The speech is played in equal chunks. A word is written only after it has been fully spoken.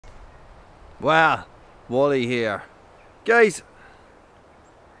Well, Wally here. Guys,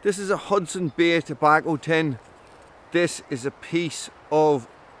 this is a Hudson Bay tobacco tin. This is a piece of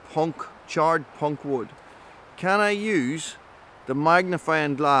charred punk wood. Can I use the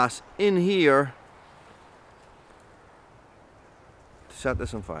magnifying glass in here to set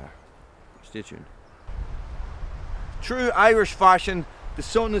this on fire? Stay tuned. True Irish fashion, the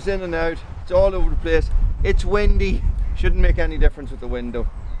sun is in and out, it's all over the place, it's windy, shouldn't make any difference with the window.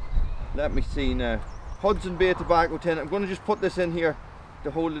 Let me see now. Hudson Bay tobacco tin. I'm going to just put this in here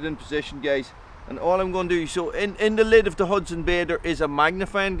to hold it in position, guys. And all I'm going to do, so in the lid of the Hudson Bay there is a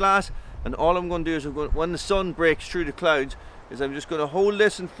magnifying glass, and all I'm going to do is when the sun breaks through the clouds, is I'm just going to hold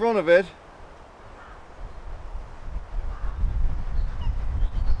this in front of it.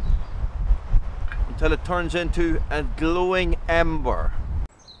 Until it turns into a glowing ember.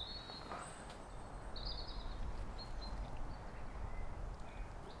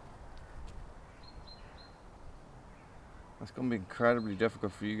 That's going to be incredibly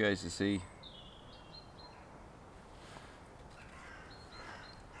difficult for you guys to see.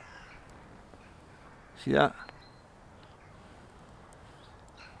 See that?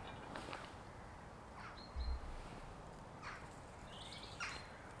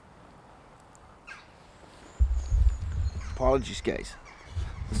 Apologies guys.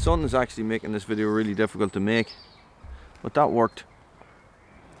 The sun is actually making this video really difficult to make, but that worked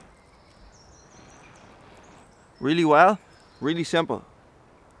really well. Really simple.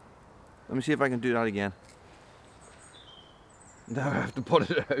 Let me see if I can do that again. Now I have to put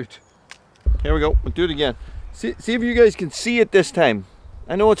it out. Here we go, we'll do it again. See if you guys can see it this time.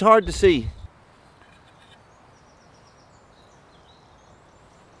 I know it's hard to see.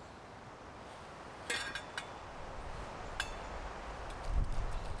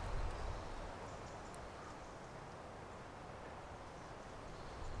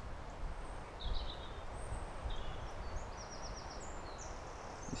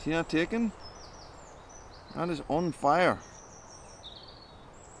 See that taken? That is on fire.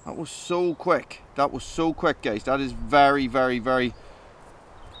 That was so quick. That was so quick, guys. That is very, very, very...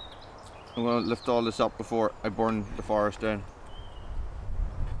 I'm going to lift all this up before I burn the forest down.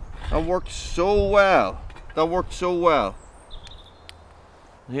 That worked so well. That worked so well.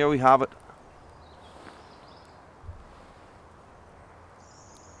 And here we have it.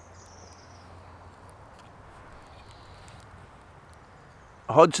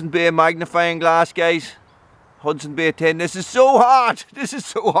 Hudson Bay magnifying glass, guys. Hudson Bay tin. This is so hot. This is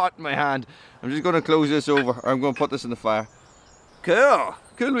so hot in my hand. I'm just going to close this over. I'm going to put this in the fire. Cool.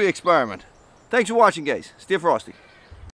 Cool wee experiment. Thanks for watching, guys. Stay frosty.